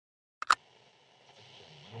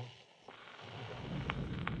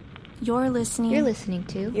You're listening. You're listening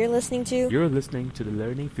to. You're listening to. You're listening to the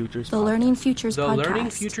Learning Futures The podcast. Learning Futures The podcast. Learning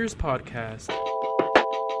Futures podcast.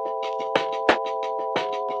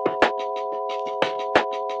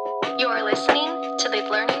 You're listening to the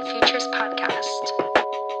Learning Futures podcast.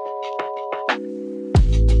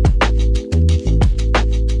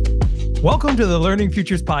 Welcome to the Learning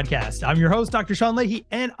Futures podcast. I'm your host, Dr. Sean Leahy,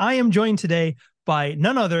 and I am joined today by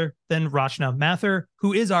none other than Rachna Mathur,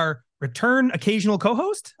 who is our return occasional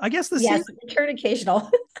co-host. I guess this Yes, is return occasional.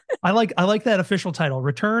 I like that official title,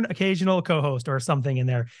 return occasional co-host or something in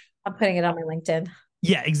there. I'm putting it on my LinkedIn.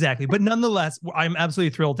 Yeah, exactly. But nonetheless, I'm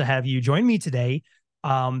absolutely thrilled to have you join me today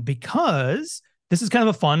because this is kind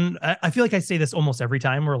of a fun, I feel like I say this almost every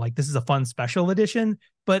time. We're like, this is a fun special edition,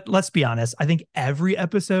 but let's be honest. I think every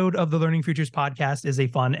episode of the Learning Futures podcast is a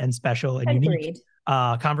fun and special and unique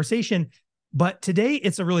conversation. But today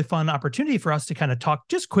it's a really fun opportunity for us to kind of talk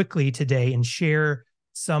just quickly today and share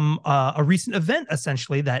some a recent event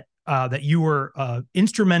essentially that you were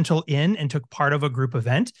instrumental in and took part of a group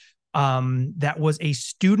event that was a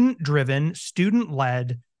student-driven,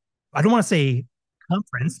 student-led, I don't want to say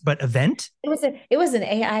conference, but event. It was an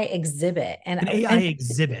AI exhibit, and an AI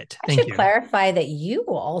exhibit. I should clarify that you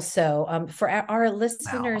also, for our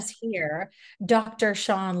listeners here, Dr.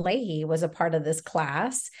 Sean Leahy was a part of this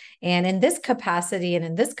class, and in this capacity and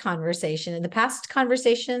in this conversation, in the past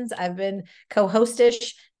conversations, I've been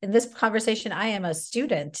co-hostish. In this conversation, I am a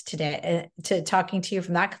student today to talking to you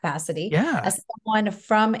from that capacity. Yeah. As someone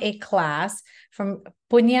from a class, from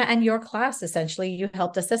Punya and your class, essentially, you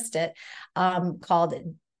helped assist it, called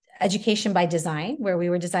Education by Design, where we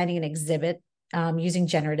were designing an exhibit using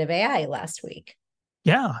generative AI last week.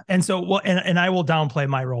 Yeah. And so, well, and I will downplay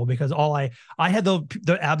my role because I had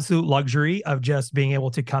the absolute luxury of just being able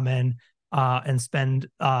to come in and spend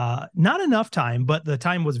not enough time, but the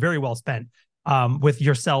time was very well spent with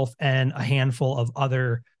yourself and a handful of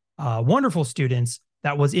other wonderful students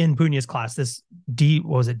that was in Punya's class. This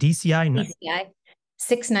DCI? DCI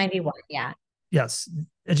 691, yeah. Yes,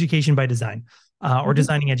 Education by Design, or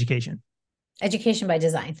Designing Education. Education by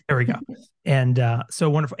Design. There we go. And so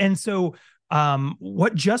wonderful. And so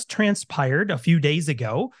what just transpired a few days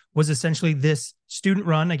ago was essentially this student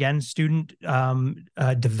run, again, student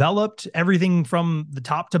developed. Everything from the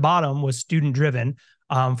top to bottom was student driven.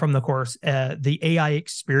 From the course, the AI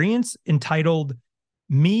experience entitled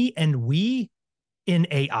Me and We in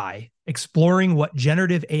AI, exploring what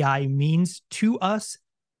generative AI means to us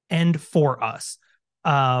and for us.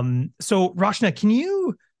 So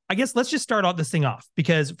Rachna, I guess let's just start this thing off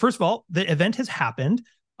because first of all, the event has happened.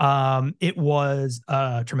 It was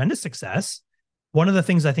a tremendous success. One of the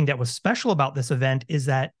things I think that was special about this event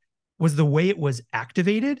was the way it was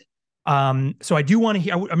activated. So I do want to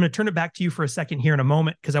hear, I'm going to turn it back to you for a second here in a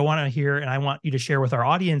moment, because I want to hear, and I want you to share with our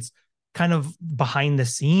audience kind of behind the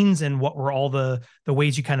scenes and what were all the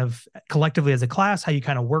ways you kind of collectively as a class, how you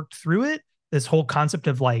kind of worked through it, this whole concept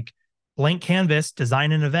of like blank canvas,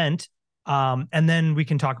 design an event. And then we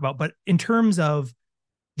can talk about, but in terms of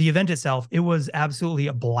the event itself, it was absolutely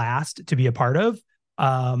a blast to be a part of.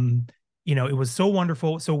 It was so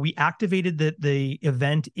wonderful. So we activated the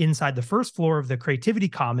event inside the first floor of the Creativity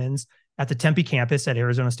Commons at the Tempe campus at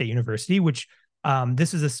Arizona State University, which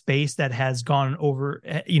this is a space that has gone over,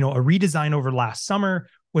 a redesign over last summer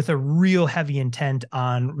with a real heavy intent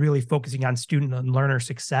on really focusing on student and learner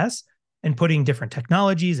success and putting different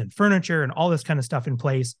technologies and furniture and all this kind of stuff in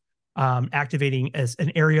place, activating as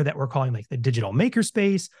an area that we're calling like the digital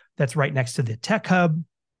makerspace that's right next to the tech hub,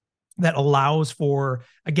 that allows for,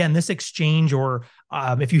 again, this exchange, or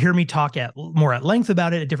if you hear me talk more at length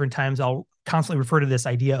about it at different times, I'll constantly refer to this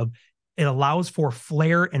idea of it allows for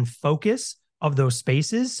flair and focus of those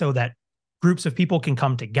spaces so that groups of people can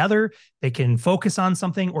come together, they can focus on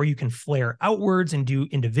something, or you can flare outwards and do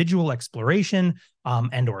individual exploration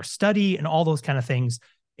and or study and all those kind of things.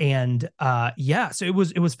 And so it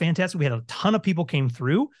was fantastic. We had a ton of people came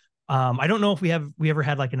through. I don't know if we ever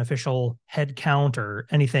had like an official head count or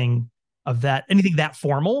anything that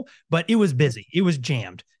formal, but it was busy. It was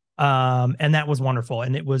jammed. And that was wonderful.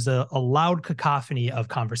 And it was a loud cacophony of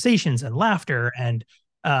conversations and laughter and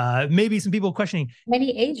maybe some people questioning.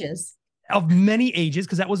 Many ages. Of many ages,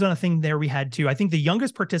 because that was another thing there we had too. I think the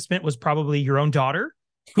youngest participant was probably your own daughter.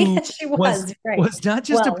 Who yes, she was not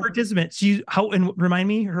just a participant. And remind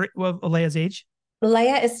me of Leia's age?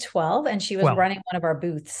 Leia is 12 and she was running one of our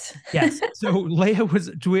booths. Yes. So Leia was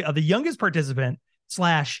the youngest participant /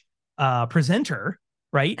 presenter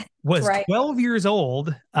right, That's was right. 12 years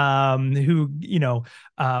old, who,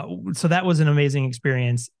 so that was an amazing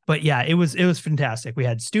experience. But yeah, it was fantastic. We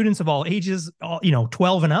had students of all ages, all,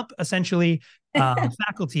 12 and up, essentially,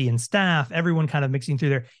 faculty and staff, everyone kind of mixing through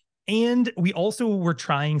there. And we also were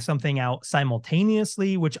trying something out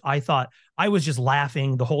simultaneously, which I thought, I was just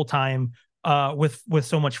laughing the whole time, with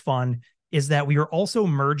so much fun, is that we were also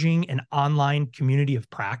merging an online community of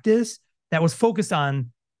practice that was focused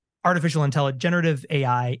on artificial intelligence, generative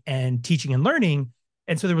AI, and teaching and learning.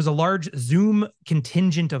 And so there was a large Zoom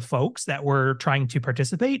contingent of folks that were trying to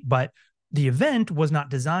participate, but the event was not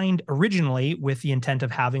designed originally with the intent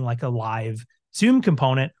of having like a live Zoom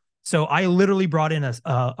component. So I literally brought in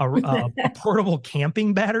a portable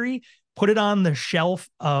camping battery, put it on the shelf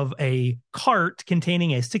of a cart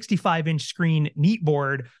containing a 65-inch screen neat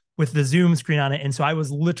board with the Zoom screen on it. And so I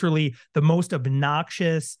was literally the most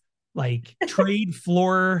obnoxious, like, trade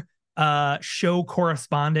floor show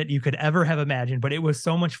correspondent you could ever have imagined. But it was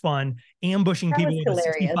so much fun ambushing people with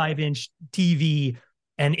a 65-inch TV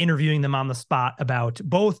and interviewing them on the spot about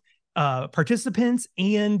both participants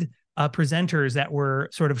and presenters that were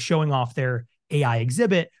sort of showing off their AI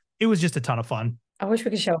exhibit. It was just a ton of fun. I wish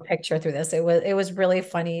we could show a picture through this. It was really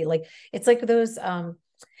funny. Like, it's like those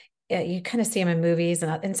yeah, you kind of see them in movies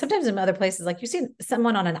and sometimes in other places, like you see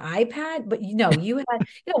someone on an iPad, but you had,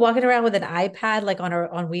 walking around with an iPad, like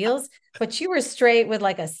on wheels, but you were straight with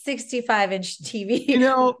like a 65-inch TV,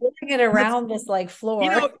 moving it around this like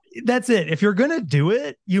floor. That's it. If you're going to do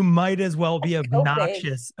it, you might as well be Go big.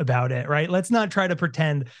 obnoxious about it, right? Let's not try to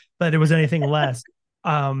pretend that it was anything less.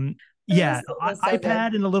 Yeah, It was so good.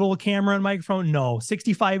 iPad and a little camera and microphone. No,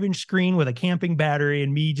 65-inch screen with a camping battery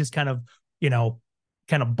and me just kind of,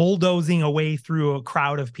 bulldozing away through a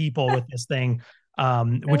crowd of people with this thing,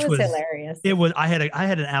 which was hilarious.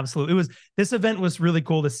 this event was really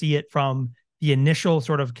cool to see it from the initial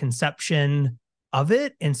sort of conception of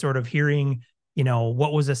it and sort of hearing,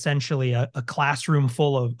 what was essentially a classroom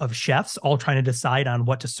full of chefs all trying to decide on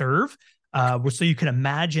what to serve. So you can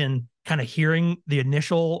imagine kind of hearing the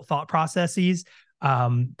initial thought processes.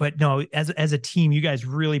 But no, as a team, you guys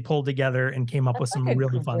really pulled together and came up with some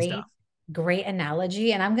really fun stuff. Great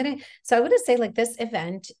analogy. And I would say like this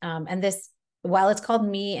event, and this, while it's called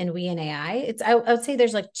Me and We and AI, I would say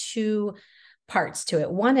there's like two parts to it.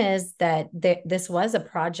 One is that this was a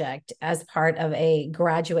project as part of a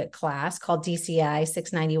graduate class called DCI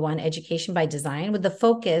 691 Education by Design, with the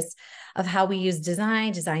focus of how we use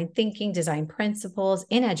design thinking, design principles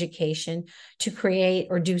in education to create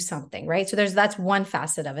or do something, right? So that's one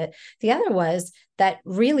facet of it. The other was that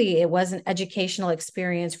really it was an educational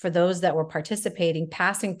experience for those that were participating,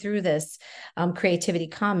 passing through this Creativity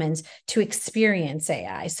Commons to experience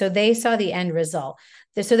AI. So they saw the end result.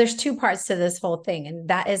 So there's two parts to this whole thing. And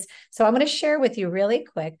that is, so I'm going to share with you really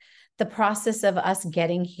quick the process of us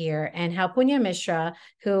getting here and how Punya Mishra,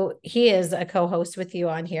 who he is a co-host with you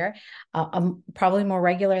on here, probably more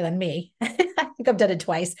regular than me. I think I've done it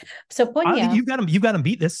twice. So Punya, I think you've got him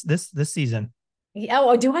beat this season.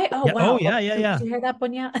 Oh, do I? Oh, yeah. Wow. Oh, yeah. Did you hear that,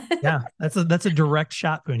 Punya? Yeah, that's a direct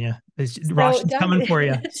shot, Punya. Roshan's coming for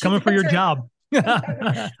you. It's coming for your job.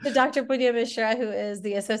 So Dr. Punya Mishra, who is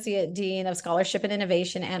the Associate Dean of Scholarship and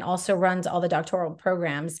Innovation and also runs all the doctoral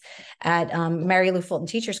programs at Mary Lou Fulton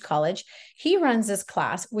Teachers College, he runs this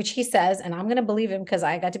class, which he says, and I'm going to believe him because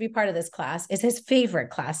I got to be part of this class, is his favorite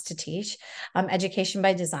class to teach, Education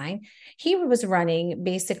by Design. He was running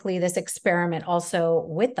basically this experiment also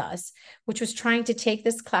with us, which was trying to take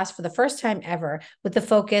this class for the first time ever with the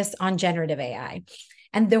focus on generative AI.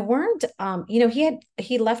 And there weren't,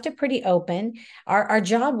 he left it pretty open. Our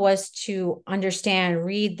job was to understand,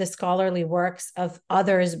 read the scholarly works of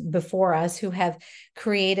others before us who have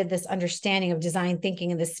created this understanding of design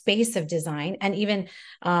thinking in the space of design, and even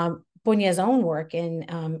Punya's own work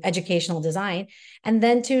in educational design, and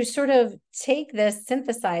then to sort of take this,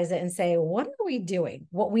 synthesize it, and say, what are we doing?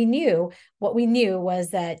 What we knew was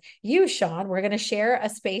that you, Sean, were going to share a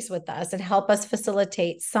space with us and help us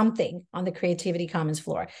facilitate something on the Creativity Commons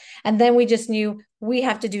floor. And then we just knew we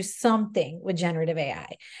have to do something with generative AI.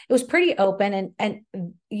 It was pretty open, and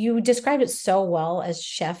you described it so well as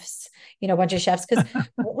chefs, a bunch of chefs, because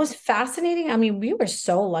what was fascinating, I mean, we were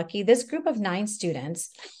so lucky. This group of 9 students,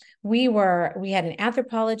 we had an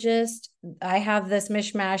anthropologist. I have this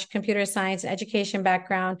mishmash computer science and education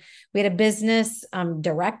background. We had a business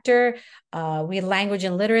director. We had language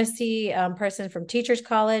and literacy person from Teachers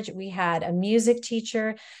College. We had a music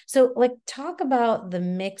teacher. So like, talk about the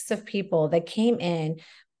mix of people that came in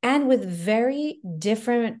and with very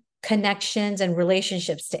different connections and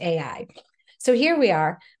relationships to AI. So here we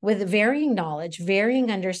are with varying knowledge,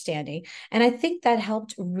 varying understanding. And I think that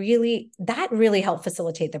really helped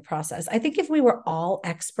facilitate the process. I think if we were all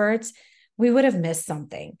experts, we would have missed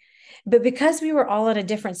something. But because we were all on a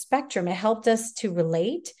different spectrum, it helped us to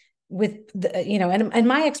relate with and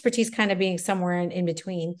my expertise kind of being somewhere in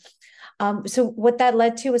between. So what that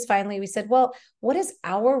led to was finally we said, well, what is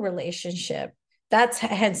our relationship? That's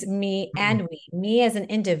hence me and me as an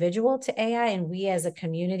individual to AI, and we as a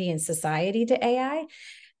community and society to AI.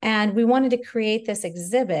 And we wanted to create this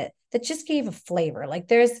exhibit that just gave a flavor. Like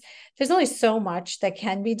there's only so much that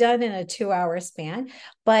can be done in a 2-hour span,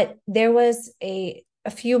 but there was a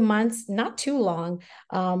few months, not too long,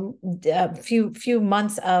 a few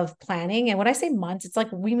months of planning. And when I say months, it's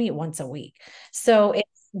like we meet once a week. So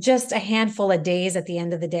it's just a handful of days at the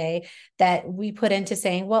end of the day that we put into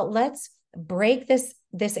saying, well, let's break this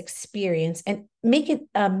experience and make it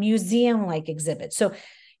a museum-like exhibit. So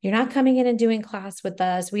you're not coming in and doing class with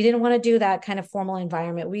us. We didn't want to do that kind of formal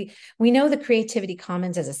environment. We know the Creativity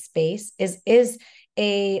Commons as a space is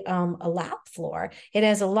a lab floor. It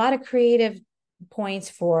has a lot of creative points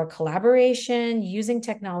for collaboration using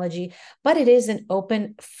technology, but it is an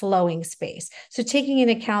open flowing space. So taking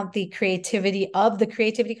into account the creativity of the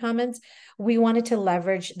Creativity Commons, we wanted to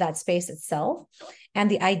leverage that space itself and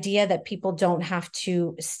the idea that people don't have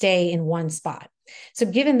to stay in one spot. So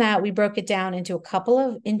given that, we broke it down into a couple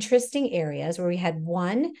of interesting areas where we had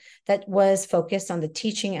one that was focused on the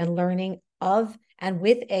teaching and learning of and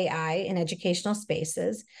with AI in educational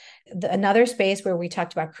spaces. Another space where we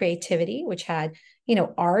talked about creativity, which had,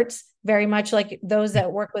 arts, very much like those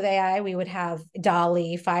that work with AI. We would have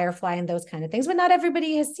Dolly, Firefly, and those kind of things, but not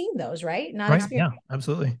everybody has seen those, right? Not Right. experienced. Yeah,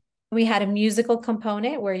 absolutely. We had a musical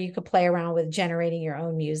component where you could play around with generating your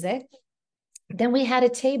own music. Then we had a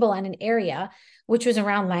table and an area which was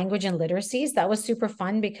around language and literacies. That was super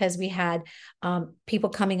fun because we had people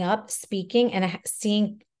coming up, speaking, and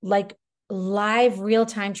seeing like live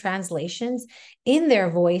real-time translations in their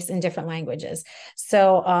voice in different languages.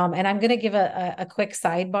 So, and I'm going to give a quick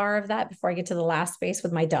sidebar of that before I get to the last space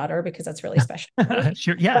with my daughter, because that's really special.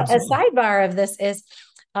 Sure. Yeah. But Absolutely. a sidebar of this is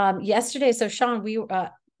yesterday. So Sean, we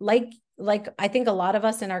like I think a lot of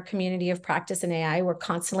us in our community of practice in AI, we're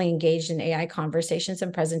constantly engaged in AI conversations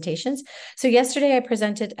and presentations. So yesterday I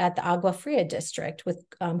presented at the Agua Fria district with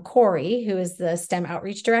Corey, who is the STEM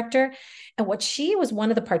outreach director. And she was one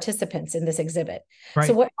of the participants in this exhibit. Right.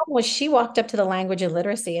 So what happened was she walked up to the language and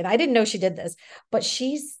literacy, and I didn't know she did this, but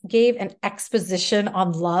she gave an exposition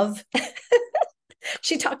on love.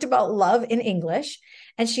 She talked about love in English,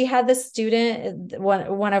 and she had the student,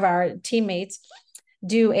 one of our teammates,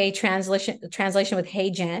 do a translation with Hey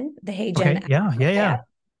Jen, the Hey Jen. Okay. Yeah.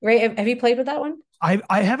 Right. Have you played with that one?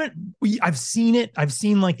 I haven't. I've seen it. I've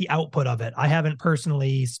seen like the output of it. I haven't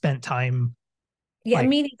personally spent time. Yeah,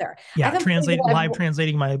 me neither. Yeah,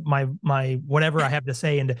 translating my whatever I have to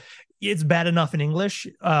say, and it's bad enough in English,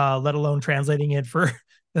 let alone translating it for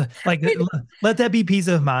like let that be peace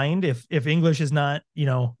of mind. If English is not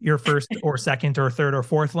your first or second or third or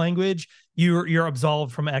fourth language, you're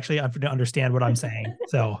absolved from actually understand what I'm saying.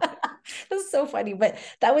 So that's so funny. But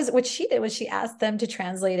that was what she did. Was she asked them to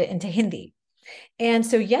translate it into Hindi. And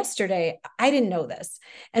so yesterday, I didn't know this.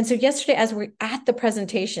 And so yesterday, as we're at the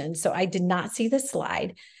presentation, so I did not see the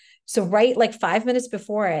slide. So right, like 5 minutes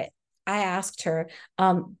before it, I asked her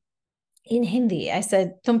in Hindi, I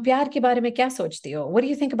said, "Tum pyar ke bare mein kya sochti ho? What do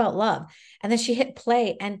you think about love?" And then she hit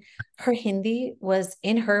play, and her Hindi was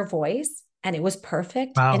in her voice, and it was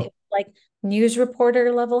perfect. Wow. And it was like news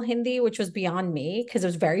reporter level Hindi, which was beyond me because it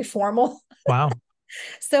was very formal. Wow.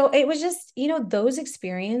 So it was just, those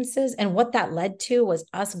experiences, and what that led to was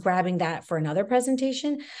us grabbing that for another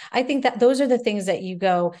presentation. I think that those are the things that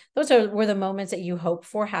were the moments that you hope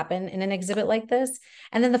for happen in an exhibit like this.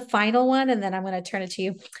 And then the final one, and then I'm going to turn it to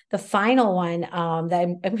you. The final one,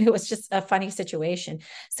 it was just a funny situation.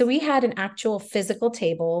 So we had an actual physical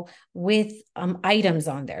table with items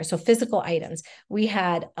on there. So physical items. We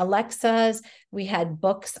had Alexas, we had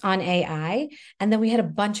books on AI, and then we had a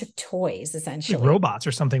bunch of toys, essentially. Robots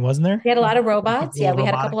or something, wasn't there? We had a lot of robots. Yeah, we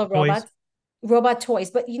had a couple of robot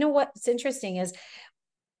toys. But you know what's interesting is,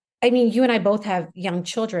 I mean, you and I both have young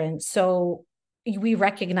children, so we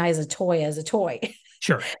recognize a toy as a toy.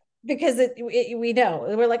 Sure. Because we know,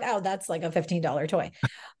 we're like, oh, that's like a $15 toy.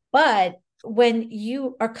 But when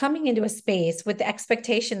you are coming into a space with the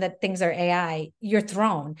expectation that things are AI, you're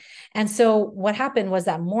thrown. And so what happened was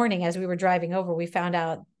that morning, as we were driving over, we found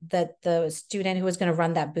out that the student who was going to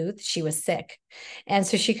run that booth, she was sick. And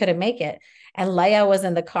so she couldn't make it. And Leia was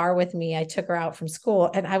in the car with me. I took her out from school,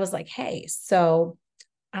 and I was like, hey, so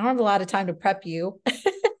I don't have a lot of time to prep you.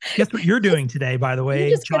 Guess what you're doing today, by the You're way,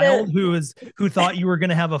 just gonna child who thought you were going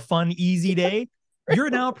to have a fun, easy day. You're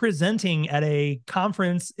now presenting at a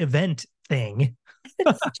conference event thing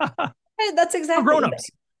That's for exactly grown-ups.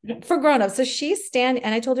 for grown-ups. So she's standing,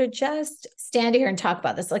 and I told her, just stand here and talk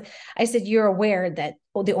about this. Like I said, you're aware that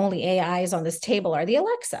the only AIs on this table are the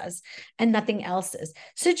Alexas and nothing else is.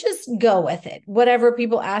 So just go with it. Whatever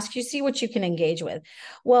people ask you, see what you can engage with.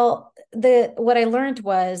 Well, what I learned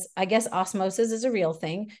was, I guess osmosis is a real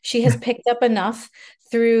thing. She has picked up enough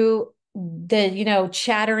through the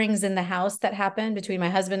chatterings in the house that happen between my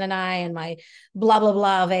husband and I, and my blah blah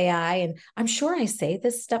blah of AI. And I'm sure I say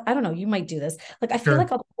this stuff, I don't know, you might do this, like I feel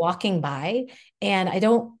like I'm walking by and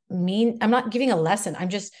I'm not giving a lesson, I'm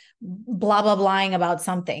just blah blah blahing about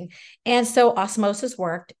something. And so osmosis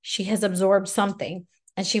worked. She has absorbed something,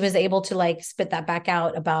 and she was able to like spit that back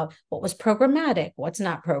out about what was programmatic, what's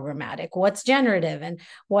not programmatic, what's generative, and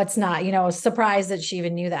what's not. Surprised that she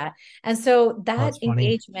even knew that. And so that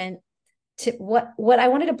engagement, to what I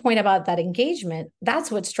wanted to point about that engagement, that's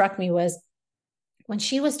what struck me was when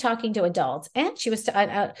she was talking to adults, and she was,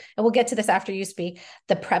 and we'll get to this after you speak,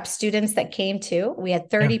 the prep students that came too. We had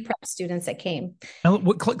 30 prep students that came.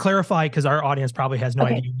 And clarify, because our audience probably has no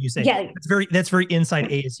idea when you say. Yeah, that's very inside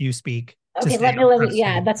ASU speak. Okay, let me.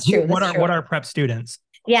 Yeah, that's true. What are prep students?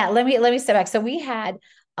 Yeah, let me step back. So we had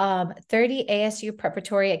 30 ASU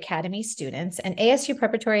Preparatory Academy students, and ASU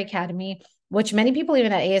Preparatory Academy, which many people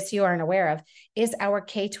even at ASU aren't aware of, is our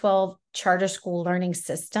K-12 charter school learning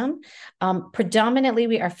system.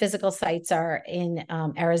 Predominantly, our physical sites are in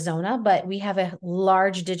Arizona, but we have a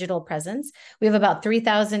large digital presence. We have about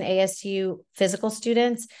 3,000 ASU physical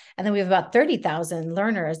students, and then we have about 30,000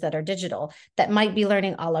 learners that are digital that might be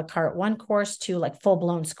learning a la carte, one course to like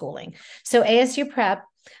full-blown schooling. So ASU Prep,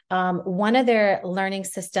 one of their learning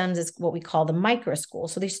systems is what we call the micro school.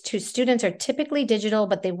 So these two students are typically digital,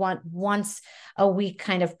 but they want once a week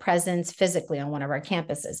kind of presence physically on one of our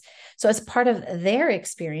campuses. So as part of their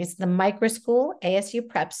experience, the micro school ASU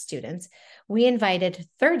Prep students, we invited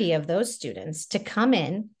 30 of those students to come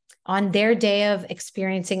in on their day of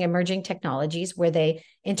experiencing emerging technologies, where they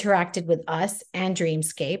interacted with us and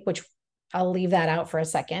Dreamscape, which I'll leave that out for a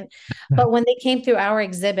second. But when they came through our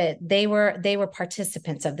exhibit, they were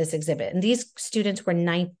participants of this exhibit. And these students were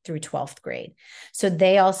 9th through 12th grade. So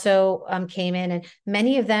they also came in, and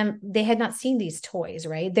many of them, they had not seen these toys,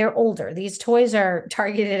 right? They're older. These toys are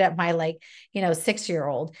targeted at my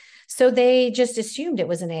 6-year-old. So they just assumed it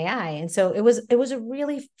was an AI. And so it was a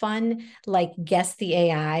really fun, like, guess the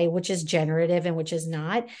AI, which is generative and which is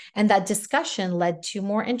not. And that discussion led to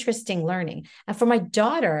more interesting learning. And for my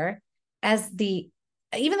daughter,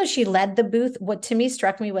 even though she led the booth, what to me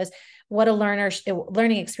struck me was what a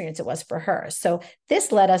learning experience it was for her. So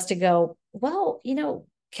this led us to go, well,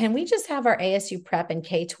 can we just have our ASU Prep and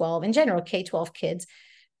K-12, in general, K-12 kids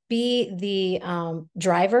be the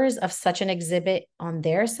drivers of such an exhibit on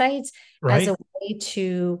their sites, as a way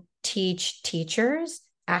to teach teachers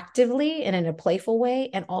actively and in a playful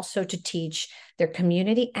way, and also to teach their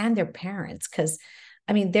community and their parents, because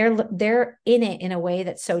I mean, they're in it in a way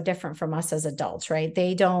that's so different from us as adults, right?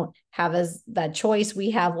 They don't have that choice. We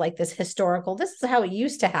have like this historical, this is how it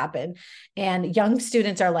used to happen. And young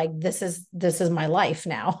students are like, this is my life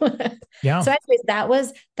now. Yeah. So anyways, that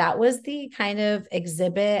was the kind of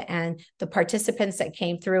exhibit, and the participants that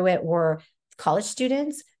came through it were college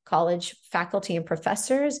students, college faculty and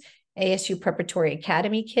professors, ASU Preparatory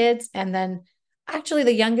Academy kids. And then actually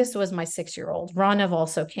the youngest was my 6-year-old. Ranav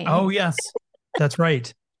also came. Oh, yes. That's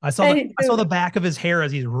right. I saw the back of his hair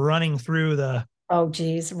as he's running through the. Oh,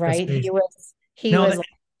 geez, right. He was like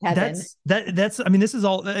heaven. That's. I mean, this is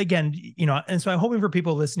all again, and so I'm hoping for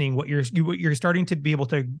people listening, what you're starting to be able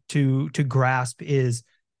to grasp is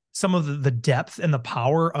some of the depth and the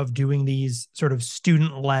power of doing these sort of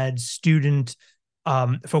student-led, student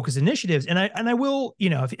focused initiatives. And I will,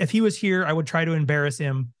 if he was here, I would try to embarrass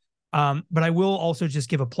him, but I will also just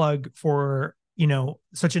give a plug for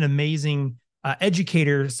such an amazing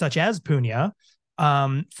educator such as Punya,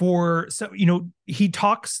 he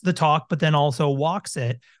talks the talk, but then also walks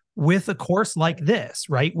it with a course like this,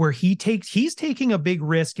 right? Where he's taking a big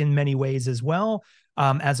risk in many ways as well,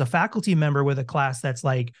 as a faculty member with a class that's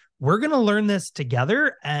like, we're going to learn this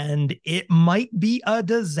together and it might be a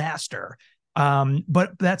disaster.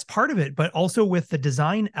 But that's part of it, but also with the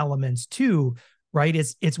design elements too, right?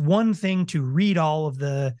 It's one thing to read all of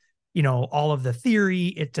the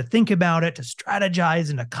theory, to think about it, to strategize,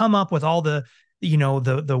 and to come up with all the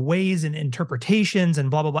ways and interpretations and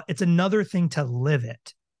blah, blah, blah. It's another thing to live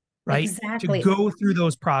it, right? Exactly. To go through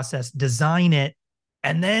those process, design it,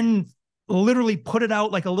 and then literally put it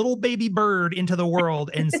out like a little baby bird into the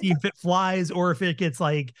world and see if it flies or if it gets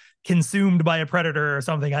like consumed by a predator or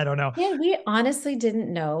something. I don't know. Yeah, we honestly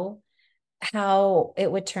didn't know how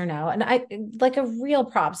it would turn out. And I like a real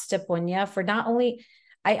props to Punya for not only,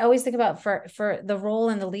 I always think about for the role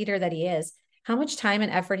and the leader that he is, how much time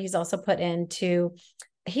and effort he's also put into.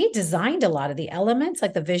 He designed a lot of the elements,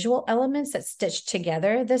 like the visual elements that stitch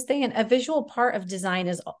together this thing. And a visual part of design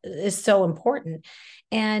is so important.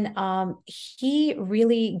 And he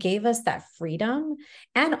really gave us that freedom.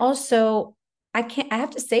 And also, I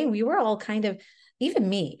have to say, we were all kind of, even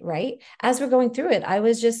me, right? As we're going through it, I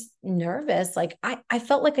was just nervous. Like I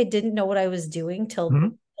felt like I didn't know what I was doing till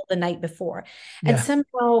the night before. And Yeah.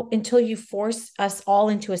 somehow, until you force us all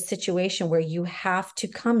into a situation where you have to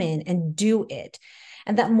come in and do it.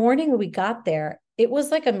 And that morning when we got there, it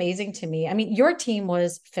was like amazing to me. I mean, your team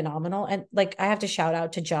was phenomenal. And like, I have to shout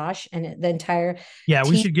out to Josh and the entire Yeah,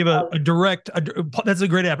 we team. should give that's a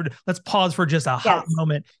great effort. Let's pause for just a hot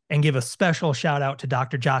moment and give a special shout out to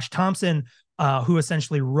Dr. Josh Thompson, who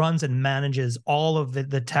essentially runs and manages all of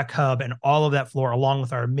the tech hub and all of that floor, along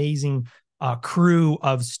with our amazing crew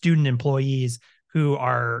of student employees who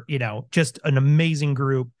are, just an amazing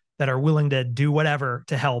group that are willing to do whatever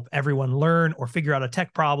to help everyone learn or figure out a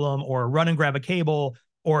tech problem or run and grab a cable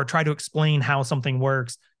or try to explain how something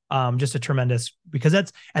works. Just a tremendous, because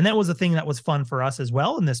that was the thing that was fun for us as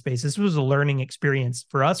well in this space. This was a learning experience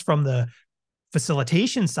for us from the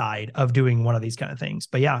facilitation side of doing one of these kind of things.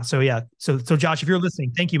 But so Josh, if you're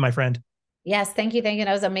listening, thank you, my friend. Yes, thank you. And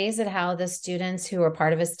I was amazed at how the students who were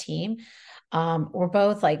part of his team were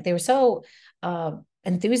both like, they were so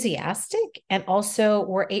enthusiastic, and also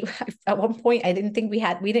at one point I didn't think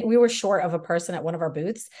we were short of a person at one of our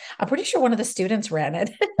booths. I'm pretty sure one of the students ran it.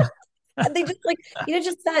 And they just like,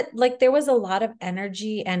 just that, like, there was a lot of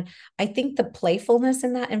energy. And I think the playfulness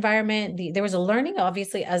in that environment, there was a learning,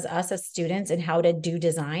 obviously, as us as students, and how to do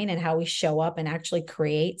design and how we show up and actually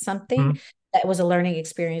create something. That was a learning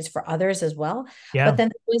experience for others as well. Yeah. But then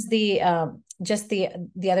there was just the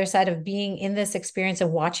other side of being in this experience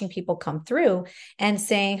of watching people come through and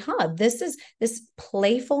saying, this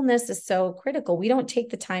playfulness is so critical. We don't take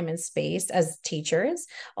the time and space as teachers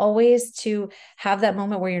always to have that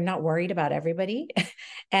moment where you're not worried about everybody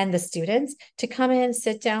and the students to come in,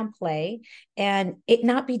 sit down, play, and it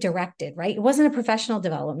not be directed, right? It wasn't a professional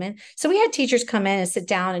development. So we had teachers come in and sit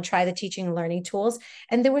down and try the teaching and learning tools,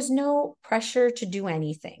 and there was no pressure to do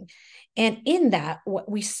anything. And in that,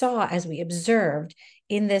 what we saw as we observed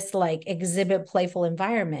in this like exhibit playful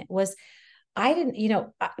environment was,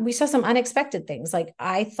 we saw some unexpected things. Like,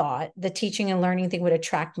 I thought the teaching and learning thing would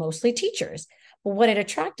attract mostly teachers. But what it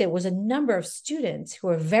attracted was a number of students who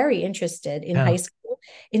were very interested in high school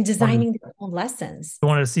in designing their own lessons. They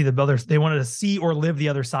wanted to see they wanted to see or live the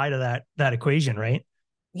other side of that equation, right?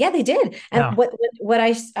 Yeah, they did. And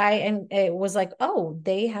it was like, oh,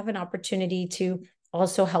 they have an opportunity to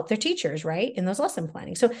also help their teachers, right, in those lesson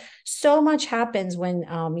planning. So much happens when,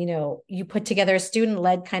 you put together a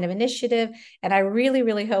student-led kind of initiative. And I really,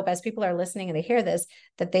 really hope, as people are listening and they hear this,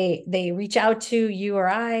 that they reach out to you or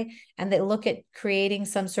I, and they look at creating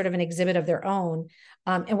some sort of an exhibit of their own.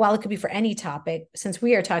 And while it could be for any topic, since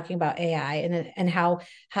we are talking about AI and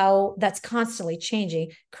how that's constantly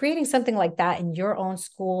changing, creating something like that in your own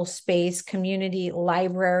school space, community,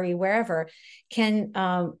 library, wherever, can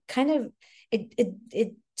kind of,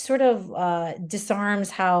 it sort of disarms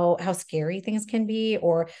how scary things can be,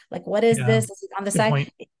 or like, what is this? Is it on the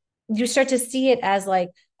side? You start to see it as like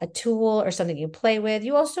a tool or something you play with.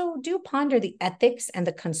 You also do ponder the ethics and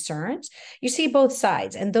the concerns. You see both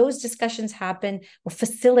sides, and those discussions happen or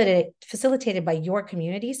facilitated by your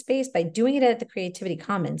community space by doing it at the Creativity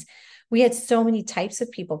Commons. We had so many types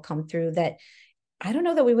of people come through that I don't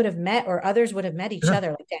know that we would have met, or others would have met each other.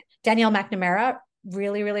 Like Danielle McNamara,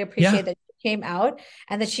 really, really appreciate that she came out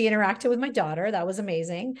and that she interacted with my daughter. That was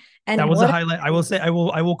amazing. And that was a highlight. I will say, I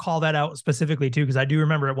will call that out specifically too, because I do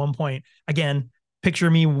remember at one point, again,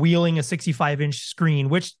 picture me wheeling a 65-inch screen,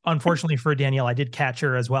 which unfortunately for Danielle, I did catch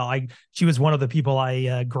her as well. She was one of the people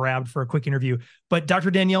I grabbed for a quick interview. But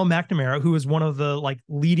Dr. Danielle McNamara, who is one of the like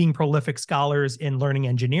leading prolific scholars in learning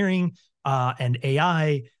engineering and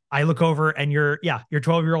AI, I look over and your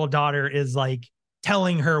 12-year-old daughter is like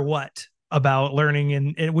telling her what about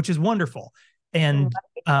learning, and which is wonderful. And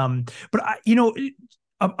but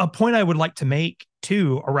a point I would like to make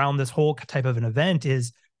too around this whole type of an event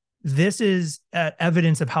is, this is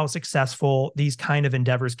evidence of how successful these kind of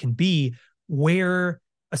endeavors can be, where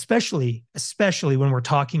especially when we're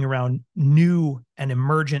talking around new and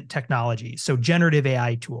emergent technologies. So generative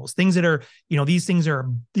AI tools, things that are, these things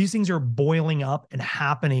are boiling up and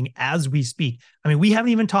happening as we speak. I mean, we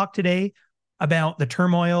haven't even talked today about the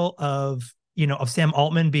turmoil of Sam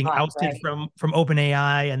Altman being ousted from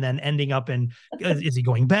OpenAI and then ending up in, is he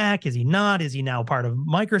going back? Is he not? Is he now part of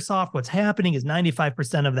Microsoft? What's happening? Is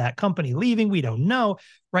 95% of that company leaving? We don't know.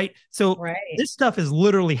 Right. So this stuff is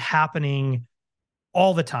literally happening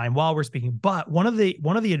all the time while we're speaking. But one of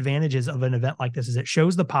the advantages of an event like this is it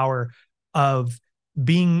shows the power of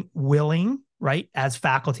being willing, right, as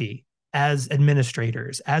faculty, as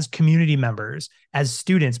administrators, as community members, as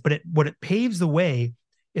students. But what it paves the way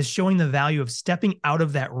is showing the value of stepping out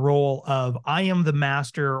of that role of I am the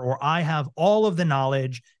master, or I have all of the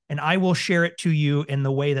knowledge and I will share it to you in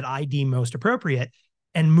the way that I deem most appropriate,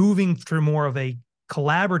 and moving through more of a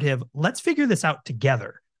collaborative, let's figure this out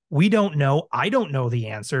together. We don't know. I don't know the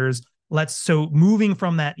answers. So moving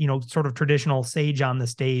from that, sort of traditional sage on the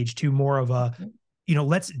stage to more of a,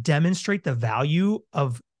 let's demonstrate the value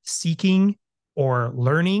of seeking or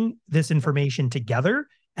learning this information together,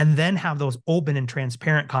 and then have those open and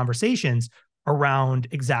transparent conversations around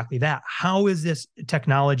exactly that. How is this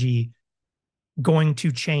technology going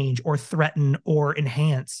to change or threaten or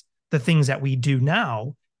enhance the things that we do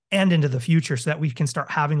now and into the future, so that we can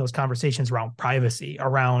start having those conversations around privacy,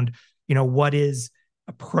 around, what is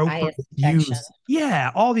appropriate use.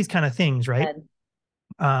 Yeah. All these kind of things. Right.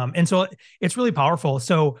 And so it's really powerful.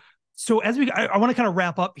 So as I want to kind of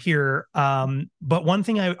wrap up here. But one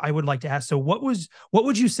thing I would like to ask, so what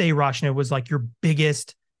would you say, Rachna, was like your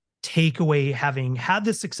biggest takeaway having had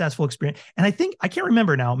this successful experience? And I can't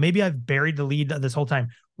remember now, maybe I've buried the lead this whole time.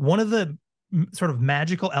 One of the sort of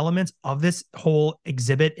magical elements of this whole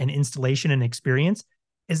exhibit and installation and experience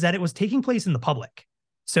is that it was taking place in the public.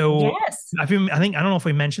 So yes. I don't know if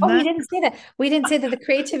we mentioned that. We didn't say that. We didn't say that the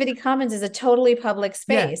Creativity Commons is a totally public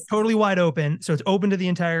space. Yeah, totally wide open. So it's open to the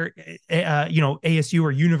entire, ASU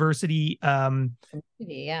or university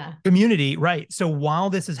community. Right. So while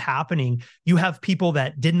this is happening, you have people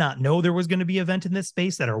that did not know there was going to be an event in this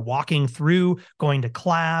space that are walking through, going to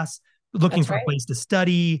class, looking for a place to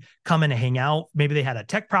study, coming to hang out. Maybe they had a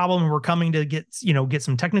tech problem and were coming to get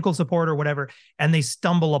some technical support or whatever. And they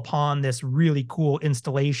stumble upon this really cool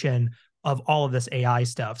installation of all of this AI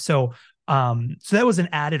stuff. So that was an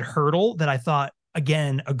added hurdle that I thought,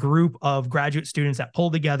 again, a group of graduate students that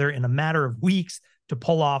pulled together in a matter of weeks to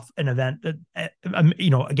pull off an event,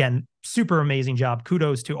 again, super amazing job.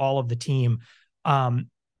 Kudos to all of the team.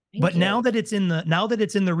 But now that it's in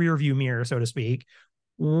the rear view mirror, so to speak,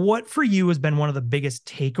 what for you has been one of the biggest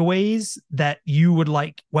takeaways that you would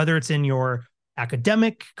like, whether it's in your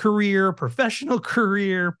academic career, professional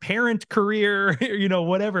career, parent career,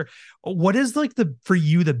 whatever, what is like for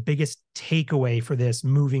you, the biggest takeaway for this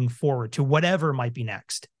moving forward to whatever might be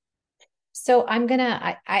next? So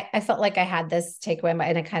I felt like I had this takeaway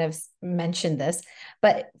and I kind of mentioned this,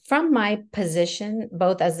 but from my position,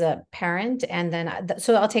 both as a parent and then,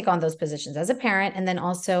 so I'll take on those positions as a parent and then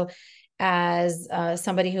also as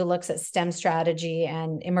somebody who looks at STEM strategy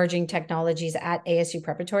and emerging technologies at ASU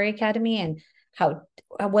Preparatory Academy and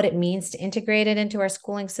what it means to integrate it into our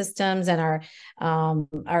schooling systems and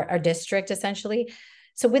our district essentially.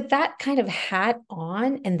 So with that kind of hat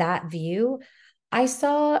on and that view, I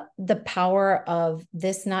saw the power of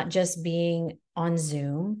this not just being on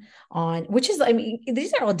Zoom, which is,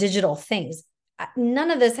 these are all digital things. None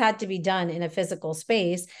of this had to be done in a physical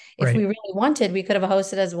space. If we really wanted, we could have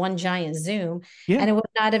hosted as one giant Zoom and it would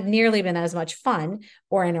not have nearly been as much fun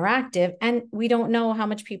or interactive. And we don't know how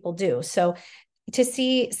much people do. So to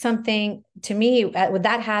see something, to me, with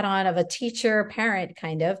that hat on of a teacher, parent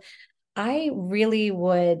kind of, I really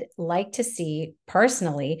would like to see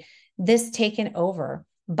personally this taken over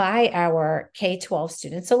by our K-12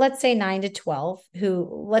 students. So let's say 9 to 12,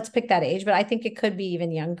 let's pick that age, but I think it could be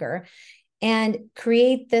even younger. And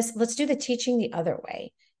create this, let's do the teaching the other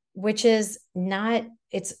way, which is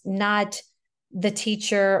it's not the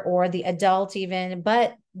teacher or the adult even,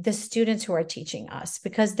 but the students who are teaching us,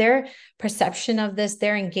 because their perception of this,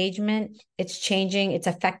 their engagement, it's changing, it's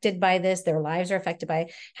affected by this, their lives are affected by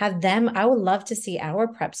it. I would love to see our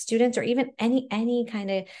prep students or even any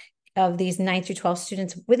kind of these 9 through 12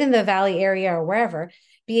 students within the Valley area or wherever,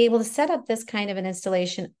 be able to set up this kind of an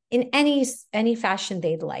installation in any fashion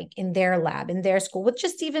they'd like in their lab, in their school, with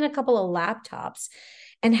just even a couple of laptops,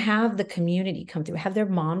 and have the community come through, have their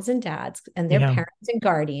moms and dads and their parents and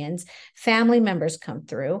guardians, family members come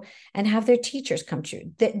through, and have their teachers come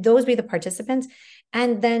through. Those be the participants.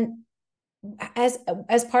 And then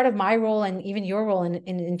as part of my role and even your role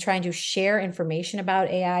in trying to share information about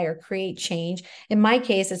AI or create change, in my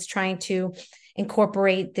case, it's trying to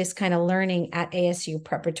incorporate this kind of learning at ASU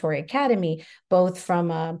Preparatory Academy, both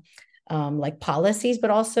from like policies, but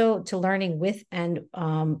also to learning with and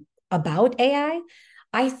about AI.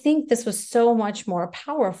 I think this was so much more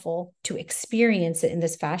powerful to experience it in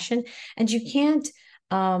this fashion. And you can't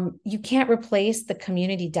replace the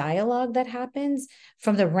community dialogue that happens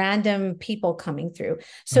from the random people coming through.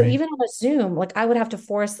 So Right. even on a Zoom, like I would have to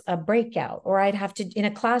force a breakout, or I'd have to in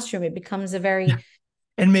a classroom, it becomes a very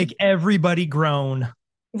And make everybody groan.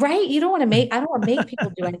 right. I don't want to make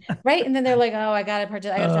people do it. Right. And then they're like, oh, I got to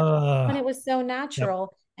participate. I got to start. When it was so Yep.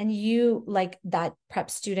 natural. And you, like that prep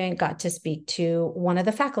student, got to speak to one of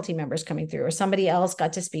the faculty members coming through, or somebody else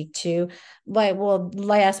got to speak to, like, well,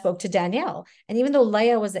 Leia spoke to Danielle. And even though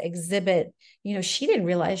Leia was the exhibit, she didn't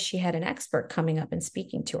realize she had an expert coming up and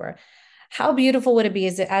speaking to her. How beautiful would it be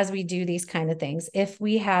as we do these kind of things if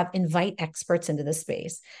we have invite experts into the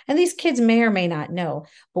space? And these kids may or may not know,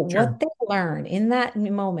 but Sure. what they learn in that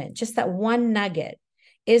moment, just that one nugget,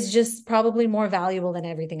 is just probably more valuable than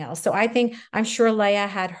everything else. So I'm sure Leia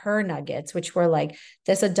had her nuggets, which were like,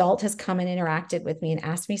 this adult has come and interacted with me and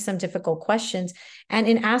asked me some difficult questions. And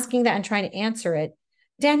in asking that and trying to answer it,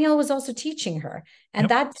 Danielle was also teaching her. And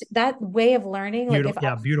that way of learning,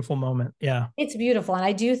 Beautiful moment. Yeah. it's beautiful. And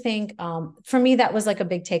I do think for me, that was like a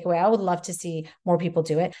big takeaway. I would love to see more people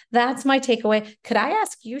do it. That's my takeaway. Could I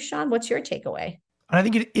ask you, Sean, what's your takeaway? And I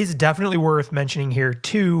think it is definitely worth mentioning here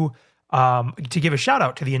too, to give a shout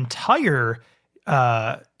out to the entire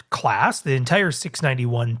class, the entire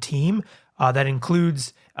 691 team that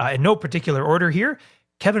includes, in no particular order here,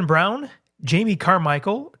 Kevin Brown, Jamie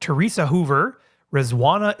Carmichael, Teresa Hoover,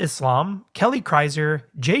 Rizwana Islam, Kelly Kreiser,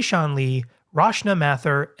 Jay Sean Lee, Roshna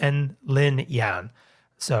Mathur, and Lynn Yan.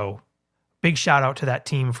 So big shout out to that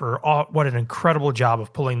team for what an incredible job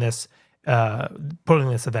of pulling this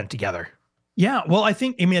event together. Yeah, well, I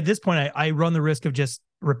think, at this point, I run the risk of just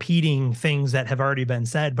repeating things that have already been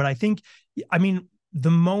said, but I think,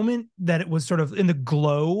 the moment that it was sort of in the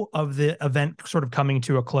glow of the event sort of coming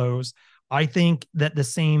to a close, I think that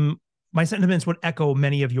my sentiments would echo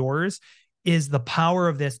many of yours, is the power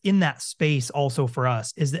of this in that space also for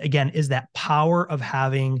us is that power of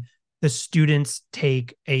having the students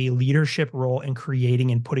take a leadership role in creating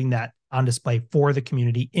and putting that on display for the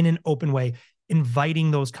community in an open way, inviting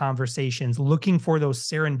those conversations, looking for those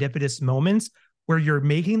serendipitous moments where you're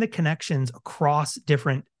making the connections across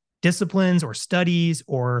different disciplines or studies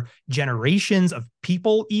or generations of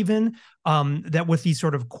people, even that with these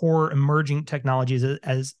sort of core emerging technologies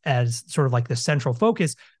as sort of like the central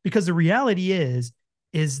focus. Because the reality is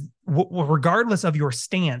regardless of your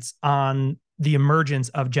stance on the emergence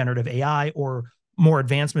of generative AI or more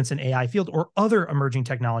advancements in AI field or other emerging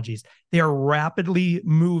technologies, they are rapidly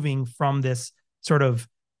moving from this sort of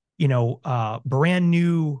brand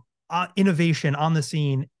new innovation on the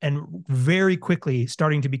scene and very quickly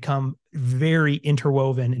starting to become very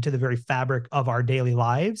interwoven into the very fabric of our daily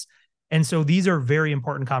lives. And so these are very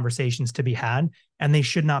important conversations to be had, and they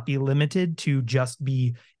should not be limited to just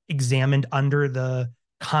be examined under the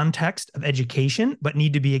context of education, but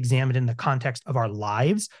need to be examined in the context of our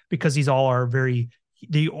lives, because they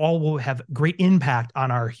all will have great impact on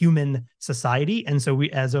our human society. And so we,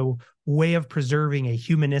 as a way of preserving a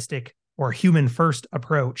humanistic or human first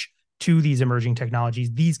approach to these emerging technologies,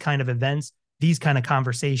 these kind of events, these kind of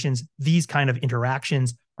conversations, these kind of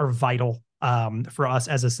interactions are vital for us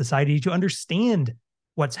as a society to understand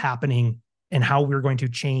what's happening and how we're going to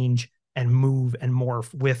change and move and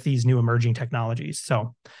morph with these new emerging technologies.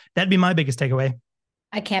 So that'd be my biggest takeaway.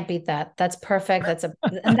 I can't beat that. That's perfect. That's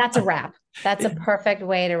a wrap. That's a perfect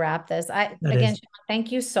way to wrap this. Sean,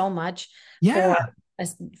 thank you so much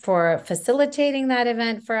for facilitating that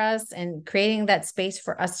event for us and creating that space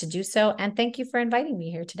for us to do so. And thank you for inviting me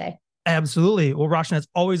here today. Absolutely. Well, Roshna, it's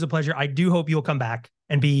always a pleasure. I do hope you'll come back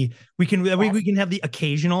and we can have the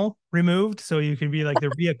occasional removed. So you can be like the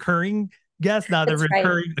reoccurring guest, not the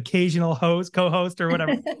recurring occasional co-host or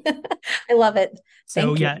whatever. I love it.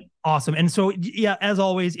 Thank you. Awesome. And so, as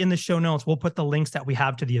always, in the show notes, we'll put the links that we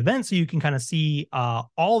have to the event so you can kind of see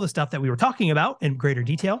all the stuff that we were talking about in greater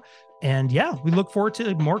detail. And we look forward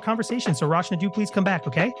to more conversations. So Roshna, do please come back.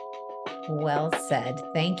 Okay. Well said.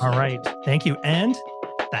 Thank you. All right. Thank you. And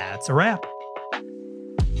that's a wrap.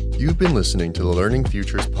 You've been listening to the Learning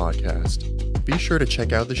Futures podcast. Be sure to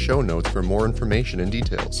check out the show notes for more information and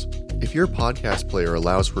details. If your podcast player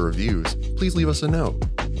allows for reviews, please leave us a note.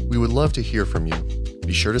 We would love to hear from you.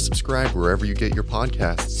 Be sure to subscribe wherever you get your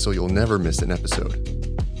podcasts so you'll never miss an episode.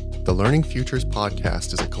 The Learning Futures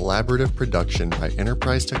podcast is a collaborative production by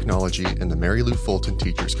Enterprise Technology and the Mary Lou Fulton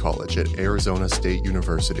Teachers College at Arizona State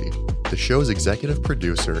University. The show's executive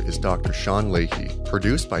producer is Dr. Sean Leahy,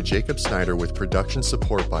 produced by Jacob Snyder with production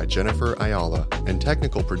support by Jennifer Ayala and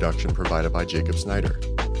technical production provided by Jacob Snyder.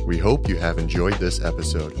 We hope you have enjoyed this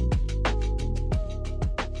episode.